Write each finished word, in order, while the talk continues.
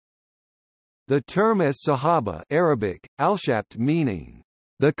The term as-Sahabah Arabic, al-Shabt meaning,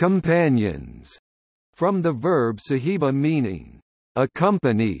 the companions, from the verb sahiba meaning,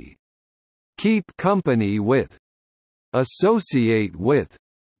 accompany, keep company with, associate with,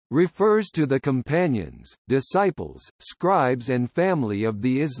 refers to the companions, disciples, scribes and family of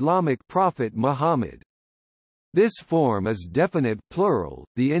the Islamic prophet Muhammad. This form is definite plural,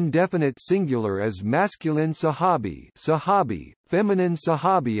 the indefinite singular is masculine sahabi, sahabi, feminine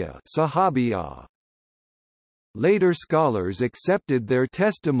sahabiya, sahabiyah. Later scholars accepted their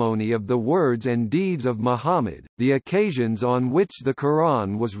testimony of the words and deeds of Muhammad, the occasions on which the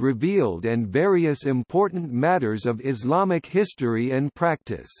Quran was revealed and various important matters of Islamic history and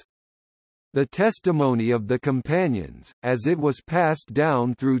practice. The testimony of the companions, as it was passed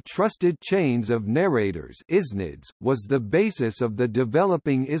down through trusted chains of narrators isnads, was the basis of the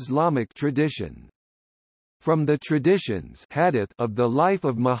developing Islamic tradition. From the traditions hadith of the life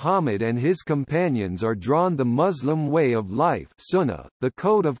of Muhammad and his companions are drawn the Muslim way of life sunnah, the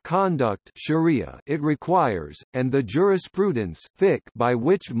code of conduct sharia it requires, and the jurisprudence fiqh by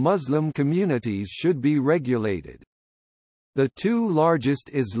which Muslim communities should be regulated. The two largest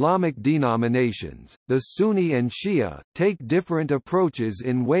Islamic denominations, the Sunni and Shia, take different approaches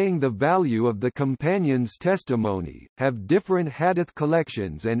in weighing the value of the companions' testimony, have different hadith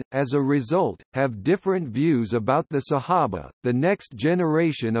collections and, as a result, have different views about the Sahaba, the next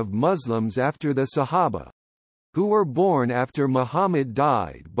generation of Muslims after the Sahaba, who were born after Muhammad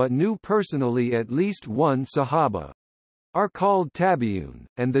died but knew personally at least one Sahaba, are called tabi'un,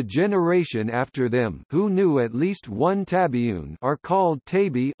 and the generation after them who knew at least one tabi'un are called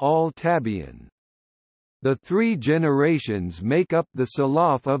tabi al-tabi'in. The three generations make up the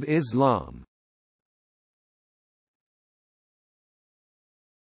Salaf of Islam.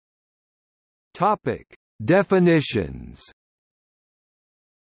 Topic: Definitions.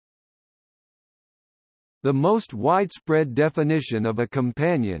 The most widespread definition of a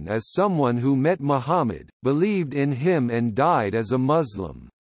companion is someone who met Muhammad, believed in him and died as a Muslim.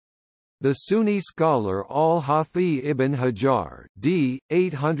 The Sunni scholar al-Hafiz ibn Hajar d.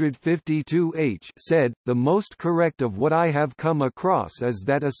 852h said, "The most correct of what I have come across is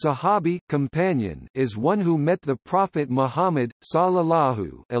that a Sahabi companion is one who met the Prophet Muhammad,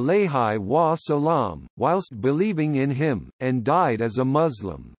 sallallahu alayhi wa sallam, whilst believing in him, and died as a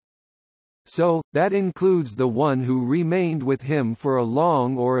Muslim. So, that includes the one who remained with him for a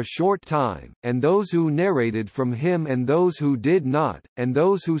long or a short time, and those who narrated from him and those who did not, and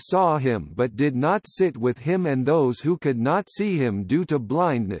those who saw him but did not sit with him and those who could not see him due to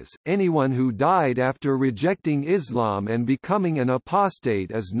blindness. Anyone who died after rejecting Islam and becoming an apostate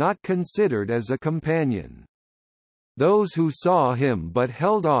is not considered as a companion. Those who saw him but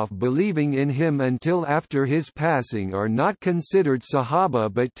held off believing in him until after his passing are not considered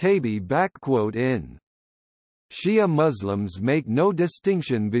Sahaba but tabi. In Shia Muslims make no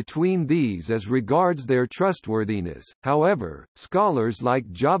distinction between these as regards their trustworthiness. However, scholars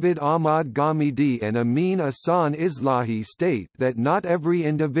like Javed Ahmad Ghamidi and Amin Ahsan Islahi state that not every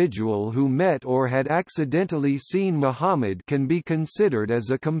individual who met or had accidentally seen Muhammad can be considered as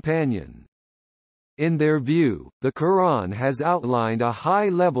a companion. In their view, the Quran has outlined a high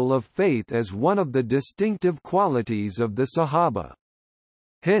level of faith as one of the distinctive qualities of the Sahaba.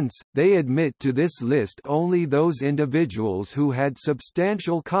 Hence, they admit to this list only those individuals who had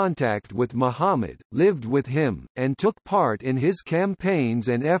substantial contact with Muhammad, lived with him, and took part in his campaigns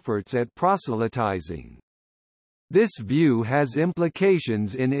and efforts at proselytizing. This view has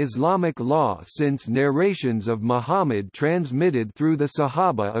implications in Islamic law since narrations of Muhammad transmitted through the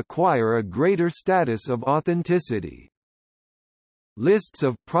Sahaba acquire a greater status of authenticity. Lists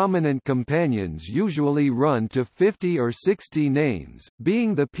of prominent companions usually run to 50 or 60 names,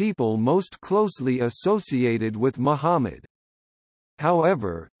 being the people most closely associated with Muhammad.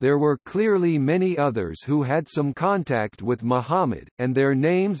 However, there were clearly many others who had some contact with Muhammad, and their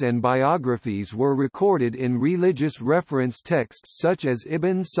names and biographies were recorded in religious reference texts such as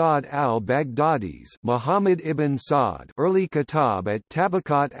Ibn Sa'd al-Baghdadi's Muhammad ibn Sa'd early kitab at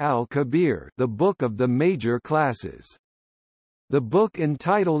Tabaqat al-Kabir, the book of the major classes. The book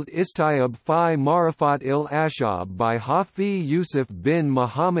entitled Istiyab fi Marifat il-Ashaab by Hafiz Yusuf bin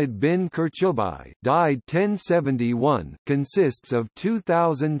Muhammad bin Qurtubi died 1071, consists of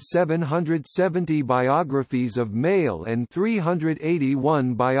 2,770 biographies of male and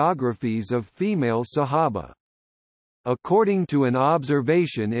 381 biographies of female Sahaba. According to an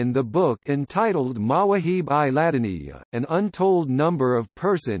observation in the book entitled Mawahib-i-Ladaniya, an untold number of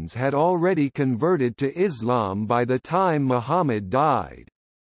persons had already converted to Islam by the time Muhammad died.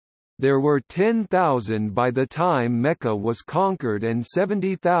 There were 10,000 by the time Mecca was conquered and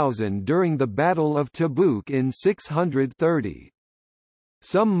 70,000 during the Battle of Tabuk in 630.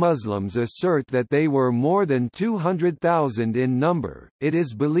 Some Muslims assert that they were more than 200,000 in number. It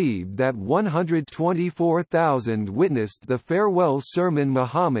is believed that 124,000 witnessed the farewell sermon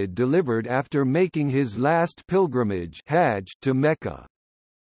Muhammad delivered after making his last pilgrimage Hajj to Mecca.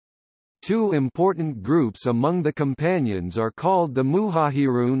 Two important groups among the companions are called the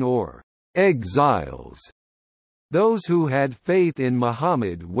Muhajirun or exiles, those who had faith in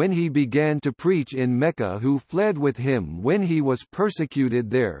Muhammad when he began to preach in Mecca who fled with him when he was persecuted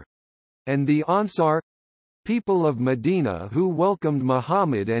there, and the Ansar, people of Medina who welcomed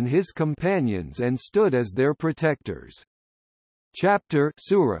Muhammad and his companions and stood as their protectors. Chapter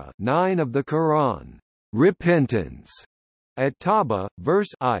Surah 9 of the Quran, Repentance, at-Tawbah, verse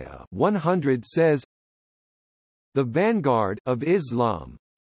Ayah 100 says, "The vanguard of Islam,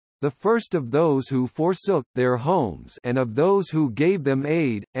 the first of those who forsook their homes and of those who gave them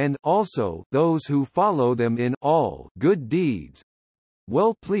aid, and also those who follow them in all good deeds.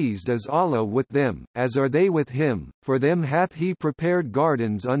 Well pleased is Allah with them, as are they with him, for them hath he prepared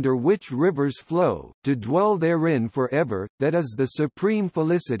gardens under which rivers flow, to dwell therein forever, that is the supreme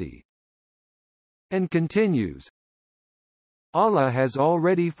felicity." And continues, Allah has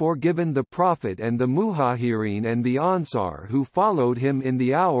already forgiven the Prophet and the Muhajirin and the Ansar who followed him in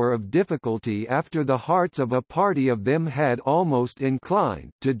the hour of difficulty after the hearts of a party of them had almost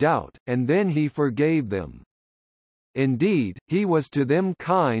inclined to doubt, and then he forgave them. Indeed, he was to them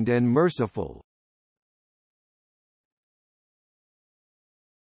kind and merciful.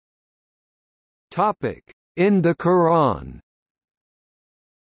 In the Quran.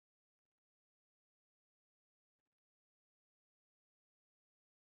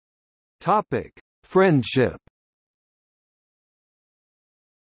 Friendship.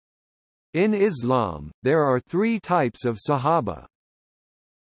 In Islam, there are three types of Sahaba.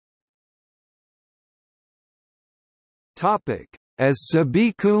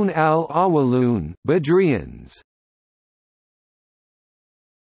 As-Sabiqoon al-Awaloon, Badriyans.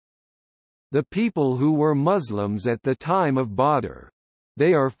 The people who were Muslims at the time of Badr.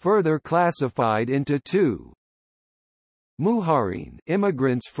 They are further classified into two. Muhajirin,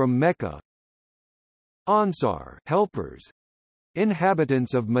 immigrants from Mecca. Ansar, helpers,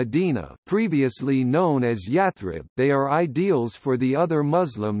 inhabitants of Medina, previously known as Yathrib. They are ideals for the other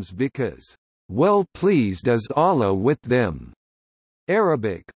Muslims because well pleased is Allah with them.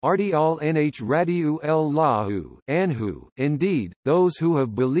 Arabic, Arti al-Nh Radiu el-Lahu, Anhu. Indeed, those who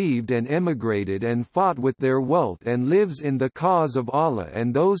have believed and emigrated and fought with their wealth and lives in the cause of Allah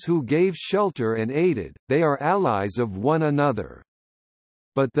and those who gave shelter and aided, they are allies of one another.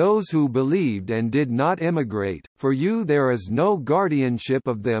 But those who believed and did not emigrate, for you there is no guardianship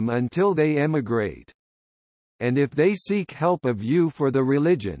of them until they emigrate. And if they seek help of you for the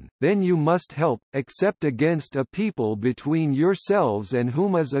religion, then you must help, except against a people between yourselves and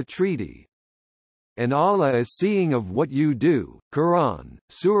whom is a treaty. And Allah is seeing of what you do. Quran,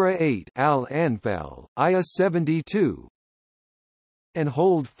 Surah 8 Al-Anfal, Ayah 72. And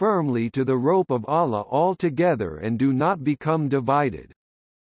hold firmly to the rope of Allah altogether and do not become divided.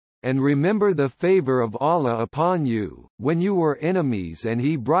 And remember the favor of Allah upon you, when you were enemies and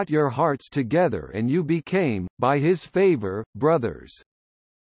He brought your hearts together and you became, by His favor, brothers.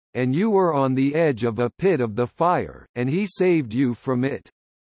 And you were on the edge of a pit of the fire, and He saved you from it.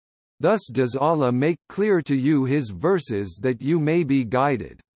 Thus does Allah make clear to you His verses that you may be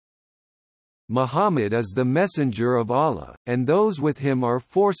guided. Muhammad is the messenger of Allah, and those with him are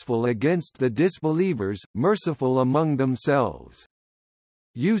forceful against the disbelievers, merciful among themselves.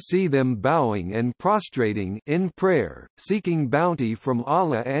 You see them bowing and prostrating in prayer, seeking bounty from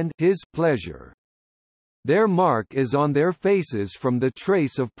Allah and His pleasure. Their mark is on their faces from the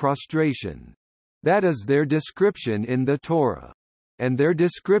trace of prostration. That is their description in the Torah. And their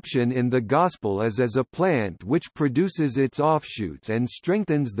description in the Gospel is as a plant which produces its offshoots and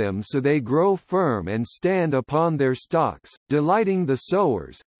strengthens them so they grow firm and stand upon their stalks, delighting the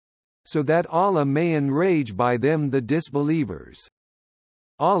sowers, so that Allah may enrage by them the disbelievers.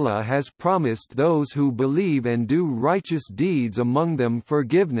 Allah has promised those who believe and do righteous deeds among them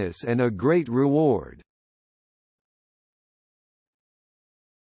forgiveness and a great reward.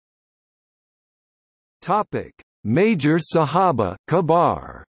 Topic: Major Sahaba,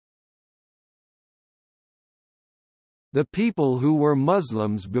 Kibar. The people who were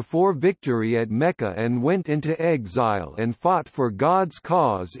Muslims before victory at Mecca and went into exile and fought for God's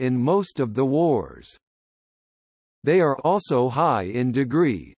cause in most of the wars. They are also high in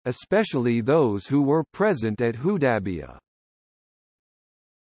degree, especially those who were present at Hudaybiyah.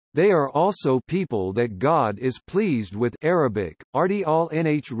 They are also people that God is pleased with. Arabic, Arti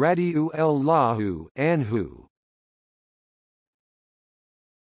al-Nh Radiu el-Lahu anhu.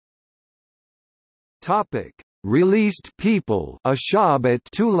 Topic: Released people. Ashaab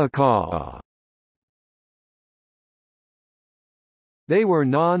at-tulaqa'a. They were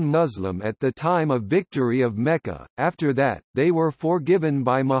non-Muslim at the time of victory of Mecca. After that, they were forgiven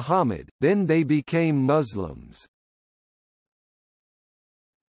by Muhammad, then they became Muslims.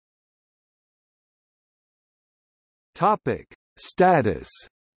 Topic: Status.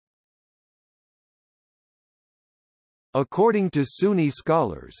 According to Sunni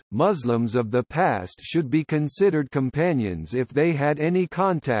scholars, Muslims of the past should be considered companions if they had any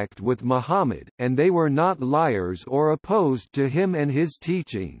contact with Muhammad, and they were not liars or opposed to him and his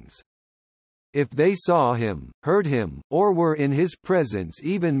teachings. If they saw him, heard him, or were in his presence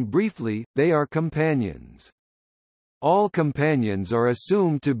even briefly, they are companions. All companions are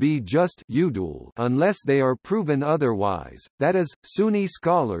assumed to be just udul unless they are proven otherwise, that is, Sunni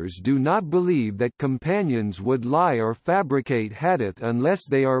scholars do not believe that companions would lie or fabricate hadith unless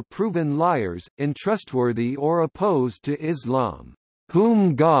they are proven liars, untrustworthy or opposed to Islam,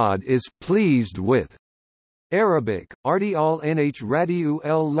 whom God is pleased with. Arabic, Arti al-Nh Radiu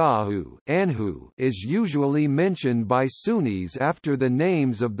el-Lahu anhu is usually mentioned by Sunnis after the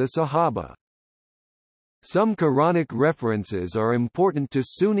names of the Sahaba. Some Quranic references are important to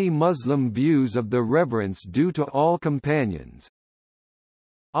Sunni Muslim views of the reverence due to all companions.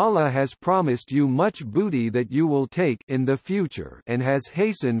 Allah has promised you much booty that you will take in the future and has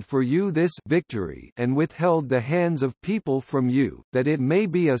hastened for you this victory and withheld the hands of people from you, that it may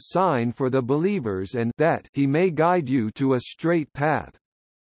be a sign for the believers and that He may guide you to a straight path.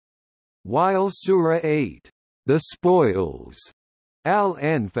 While Surah 8, the spoils,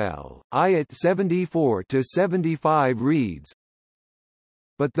 Al-Anfal, ayat 74–75 reads,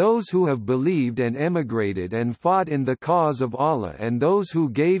 But those who have believed and emigrated and fought in the cause of Allah and those who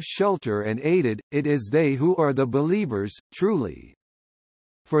gave shelter and aided, it is they who are the believers, truly.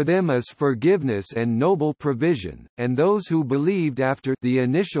 For them is forgiveness and noble provision, and those who believed after the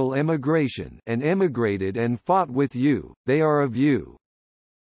initial emigration and emigrated and fought with you, they are of you.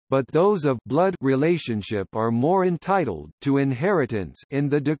 But those of blood relationship are more entitled to inheritance in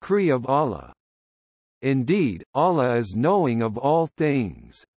the decree of Allah. Indeed, Allah is knowing of all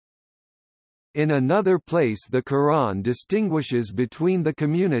things. In another place the Quran distinguishes between the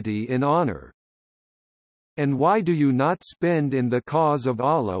community in honor. And why do you not spend in the cause of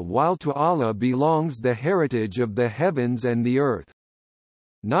Allah while to Allah belongs the heritage of the heavens and the earth?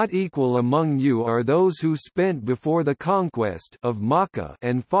 Not equal among you are those who spent before the conquest of Makkah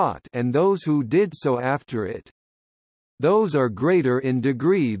and fought, and those who did so after it. Those are greater in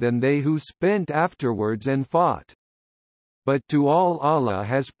degree than they who spent afterwards and fought. But to all Allah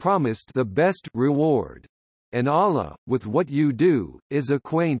has promised the best reward. And Allah, with what you do, is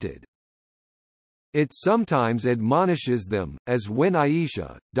acquainted. It sometimes admonishes them, as when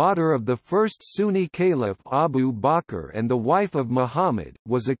Aisha, daughter of the first Sunni caliph Abu Bakr and the wife of Muhammad,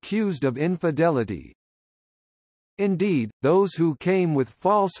 was accused of infidelity. Indeed, those who came with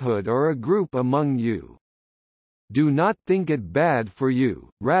falsehood are a group among you. Do not think it bad for you,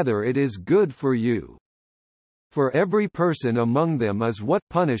 rather it is good for you. For every person among them is what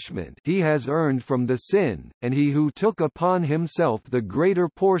punishment he has earned from the sin, and he who took upon himself the greater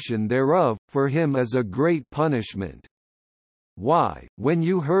portion thereof, for him is a great punishment. Why, when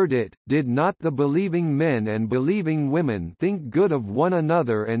you heard it, did not the believing men and believing women think good of one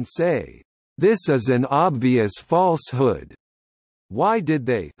another and say, "This is an obvious falsehood"? Why did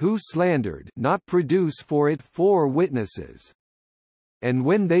they who slandered not produce for it 4 witnesses? And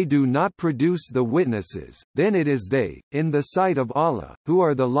when they do not produce the witnesses, then it is they, in the sight of Allah, who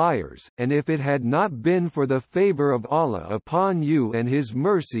are the liars, and if it had not been for the favor of Allah upon you and His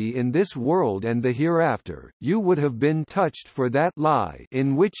mercy in this world and the hereafter, you would have been touched for that lie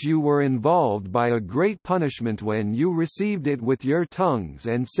in which you were involved by a great punishment when you received it with your tongues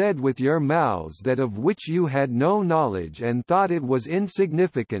and said with your mouths that of which you had no knowledge and thought it was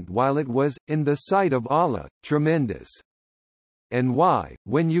insignificant while it was, in the sight of Allah, tremendous. And why,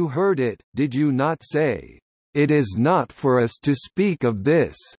 when you heard it, did you not say, "It is not for us to speak of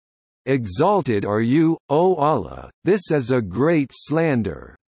this. Exalted are you, O Allah, this is a great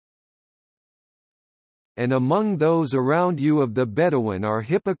slander." And among those around you of the Bedouin are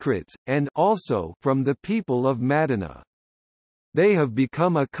hypocrites, and also from the people of Madinah. They have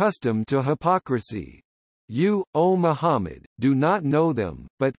become accustomed to hypocrisy. You, O Muhammad, do not know them,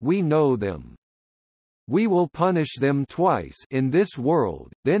 but we know them. We will punish them twice in this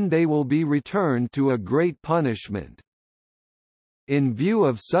world, then they will be returned to a great punishment. In view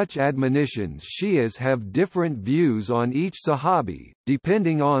of such admonitions, Shias have different views on each Sahabi,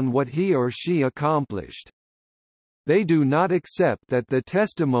 depending on what he or she accomplished. They do not accept that the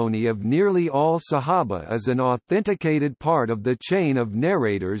testimony of nearly all Sahaba is an authenticated part of the chain of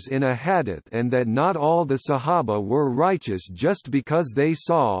narrators in a hadith, and that not all the Sahaba were righteous just because they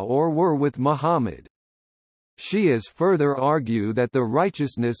saw or were with Muhammad. Shias further argue that the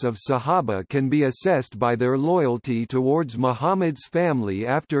righteousness of Sahaba can be assessed by their loyalty towards Muhammad's family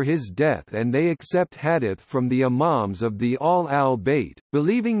after his death, and they accept hadith from the Imams of the al-Bayt,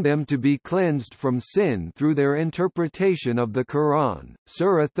 believing them to be cleansed from sin through their interpretation of the Quran,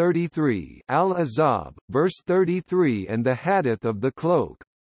 Surah 33 Al-Ahzab, verse 33, and the hadith of the cloak.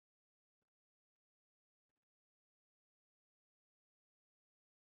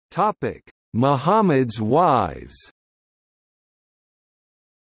 Muhammad's wives.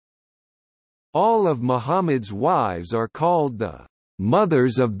 All of Muhammad's wives are called the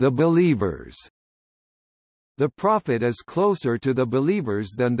mothers of the believers. The Prophet is closer to the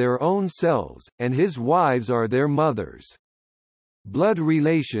believers than their own selves, and his wives are their mothers. Blood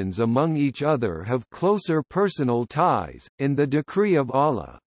relations among each other have closer personal ties, in the decree of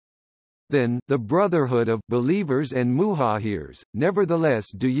Allah. Then, the brotherhood of believers and muhajirs,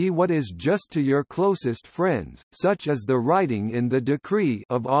 nevertheless do ye what is just to your closest friends, such as the writing in the decree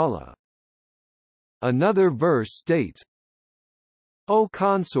of Allah. Another verse states, O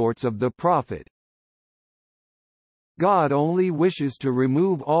consorts of the Prophet, God only wishes to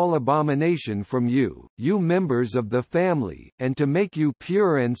remove all abomination from you, you members of the family, and to make you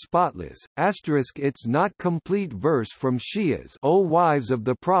pure and spotless. It's not complete verse from Shias. O wives of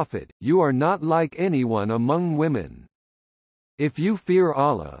the Prophet, you are not like anyone among women. If you fear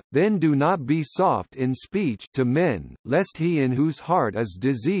Allah, then do not be soft in speech to men, lest he in whose heart is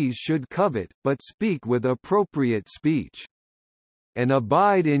disease should covet, but speak with appropriate speech. And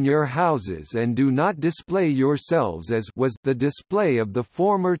abide in your houses and do not display yourselves as was the display of the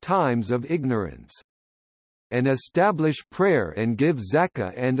former times of ignorance. And establish prayer and give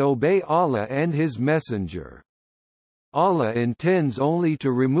zakah and obey Allah and His Messenger. Allah intends only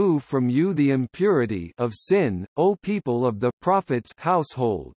to remove from you the impurity of sin, O people of the Prophet's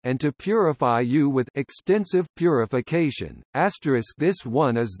household, and to purify you with extensive purification. This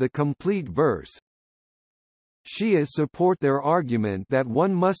one is the complete verse. Shias support their argument that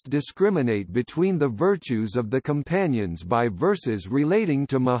one must discriminate between the virtues of the companions by verses relating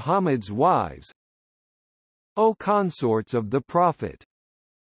to Muhammad's wives. O consorts of the Prophet!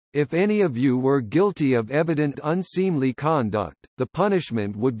 If any of you were guilty of evident unseemly conduct, the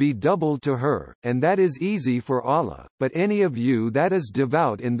punishment would be doubled to her, and that is easy for Allah, but any of you that is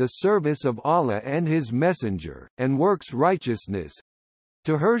devout in the service of Allah and His Messenger, and works righteousness,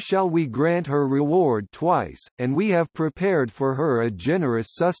 to her shall we grant her reward twice, and we have prepared for her a generous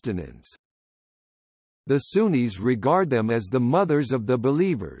sustenance. The Sunnis regard them as the mothers of the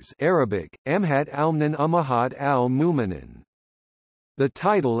believers, Arabic, Amhat al-Mu'minin Ummahat al-Mu'minin. The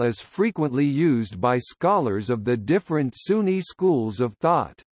title is frequently used by scholars of the different Sunni schools of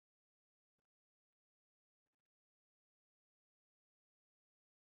thought.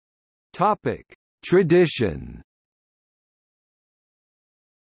 Tradition.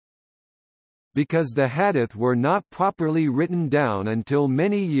 Because the hadith were not properly written down until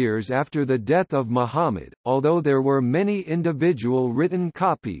many years after the death of Muhammad, although there were many individual written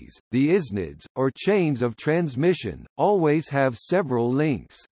copies, the isnads, or chains of transmission, always have several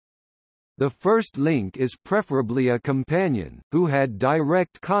links. The first link is preferably a companion, who had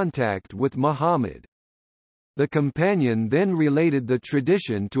direct contact with Muhammad. The companion then related the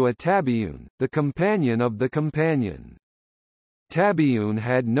tradition to a tabi'un, the companion of the companion. Tabi'un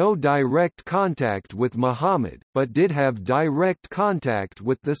had no direct contact with Muhammad, but did have direct contact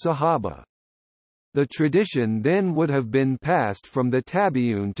with the Sahaba. The tradition then would have been passed from the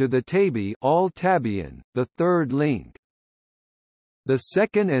tabi'un to the tabi, al-tabi'in, the third link. The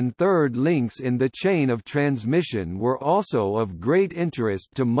second and third links in the chain of transmission were also of great interest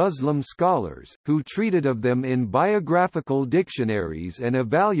to Muslim scholars, who treated of them in biographical dictionaries and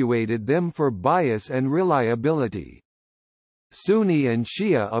evaluated them for bias and reliability. Sunni and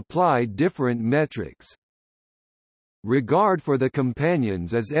Shia applied different metrics. Regard for the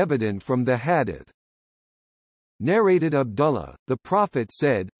companions is evident from the hadith. Narrated Abdullah, the Prophet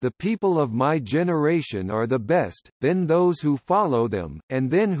said, "The people of my generation are the best, then those who follow them,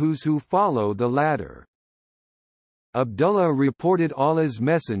 and then whose who follow the latter." Abdullah reported Allah's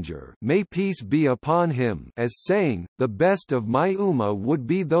Messenger, may peace be upon him, as saying, "The best of my ummah would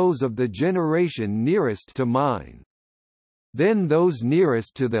be those of the generation nearest to mine. Then those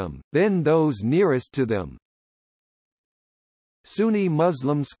nearest to them, then those nearest to them." Sunni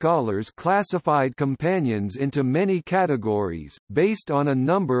Muslim scholars classified companions into many categories, based on a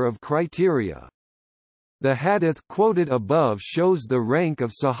number of criteria. The hadith quoted above shows the rank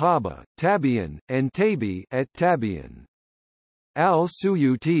of Sahaba, Tabi'in, and Tabi at Tabi'in.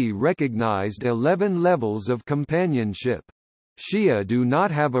 Al-Suyuti recognized 11 levels of companionship. Shia do not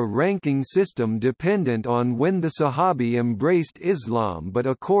have a ranking system dependent on when the Sahabi embraced Islam but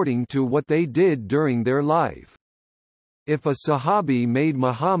according to what they did during their life. If a Sahabi made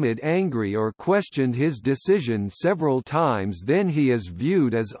Muhammad angry or questioned his decision several times, then he is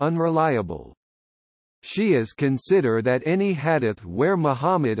viewed as unreliable. Shias consider that any hadith where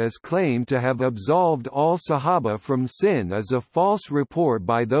Muhammad is claimed to have absolved all Sahaba from sin is a false report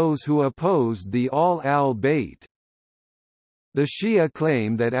by those who opposed the al-Bayt. The Shia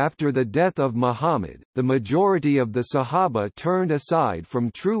claim that after the death of Muhammad, the majority of the Sahaba turned aside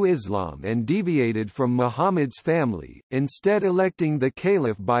from true Islam and deviated from Muhammad's family, instead electing the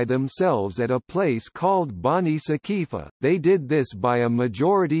caliph by themselves at a place called Bani Saqifa. They did this by a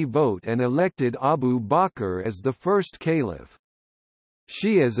majority vote and elected Abu Bakr as the first caliph.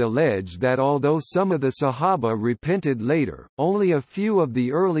 Shias allege that although some of the Sahaba repented later, only a few of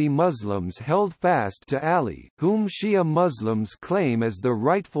the early Muslims held fast to Ali, whom Shia Muslims claim as the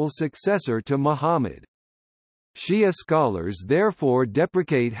rightful successor to Muhammad. Shia scholars therefore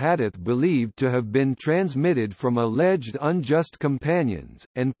deprecate hadith believed to have been transmitted from alleged unjust companions,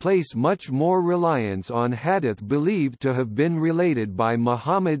 and place much more reliance on hadith believed to have been related by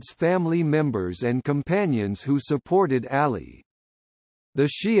Muhammad's family members and companions who supported Ali. The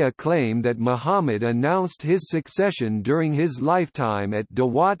Shia claim that Muhammad announced his succession during his lifetime at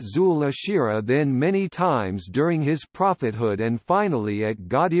Dawat Zul Ashira, then many times during his prophethood, and finally at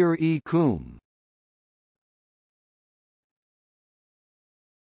Ghadir-e-Kum.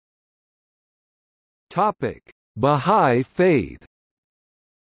 Baha'i Faith.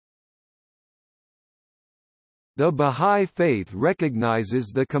 The Baha'i Faith recognizes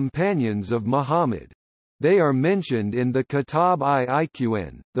the companions of Muhammad. They are mentioned in the Kitab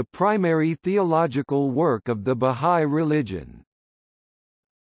iQuran, the primary theological work of the Baha'i religion.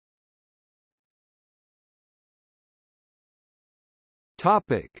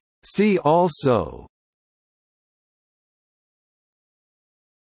 See also: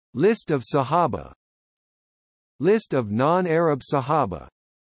 List of Sahaba, List of non-Arab Sahaba,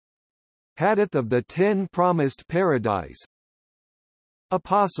 Hadith of the 10 Promised Paradise,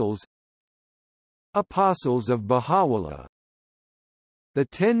 Apostles, Apostles of Baha'u'llah, the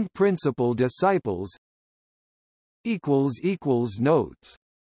 10 Principal Disciples. Notes